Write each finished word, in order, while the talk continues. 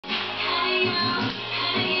Go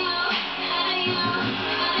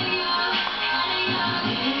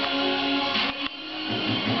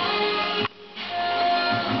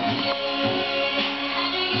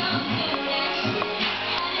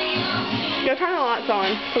turn the lights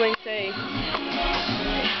on so we can see.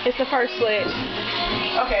 It's the first switch.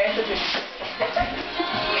 Okay, it's a big.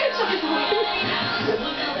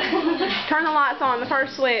 Turn the lights on, the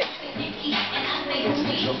first switch.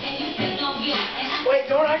 Wait,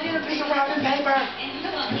 don't I get a piece of wrapping paper?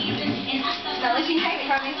 Now let you take it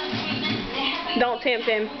from me. Don't tempt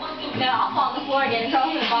him. No, I'll fall on the floor again and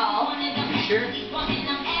cross the ball. You sure?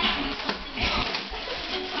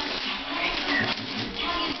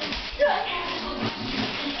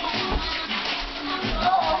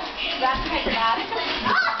 Wrap the paper bag.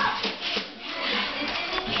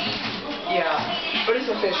 Yeah, but it's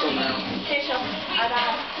official now. Official. I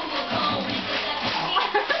got it.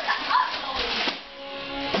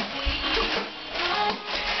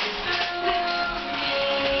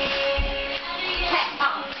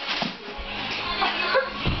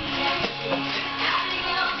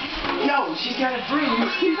 No, she's got a broom.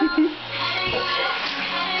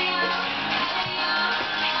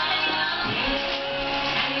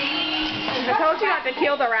 I told you not to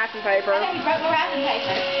kill the wrapping paper. I know you broke my wrapping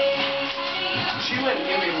paper. She wouldn't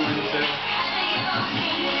give me one, so.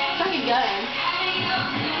 It's like a gun.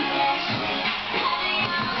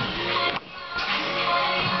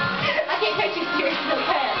 I can't take you serious as a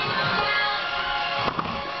pet.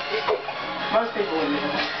 Most people wouldn't do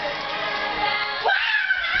that.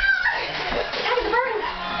 Out of the broom.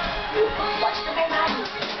 Watch the paper.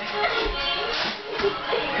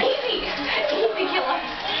 Easy. Easy killer.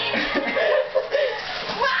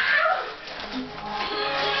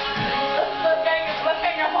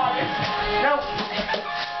 No.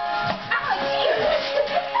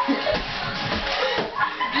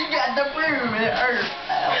 You got the broom and it hurt.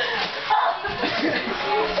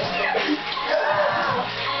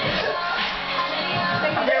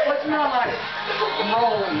 Okay, what's not like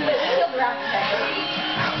rolling this? Kill the wrapping paper.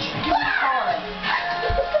 Ouch. Give me hard.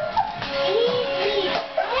 Easy.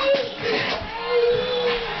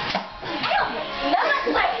 No,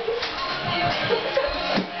 like.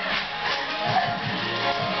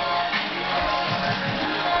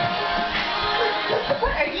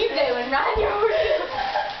 What are you doing, Ryan?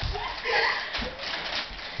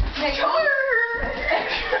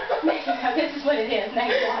 This is what it is. Now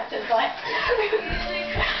you watch it. Like.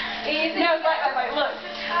 Easy. No, it's like, look.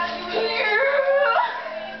 Good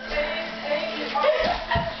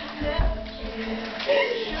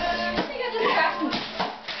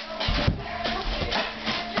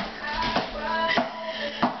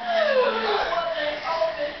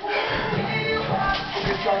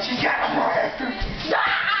job. She's got a broom.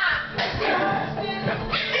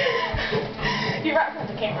 You're right in front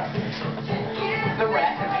of the camera. The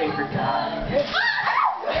wrapping paper died.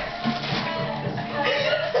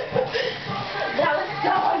 Now let's go.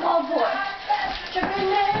 I'm going for it.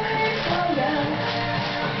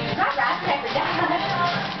 My wrapping paper died.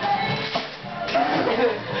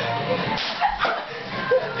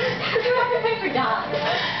 Your wrapping paper died.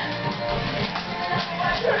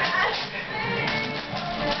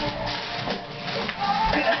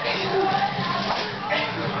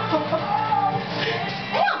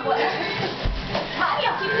 Damn, what? How do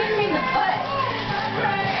y'all keep hitting me in the butt?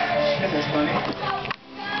 Isn't this funny?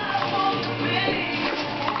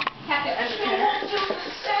 Captain Underpants.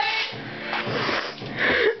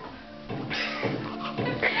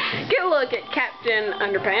 Get a look at Captain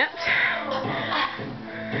Underpants.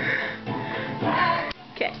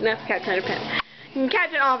 Okay, enough Captain Underpants.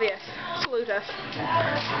 Captain Obvious, salute us.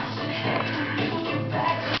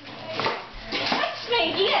 Catch me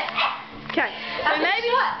again. Okay, so maybe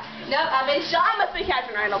what? Nope, I've been shot. I must be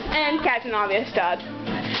Captain Reynolds, and Captain Obvious died.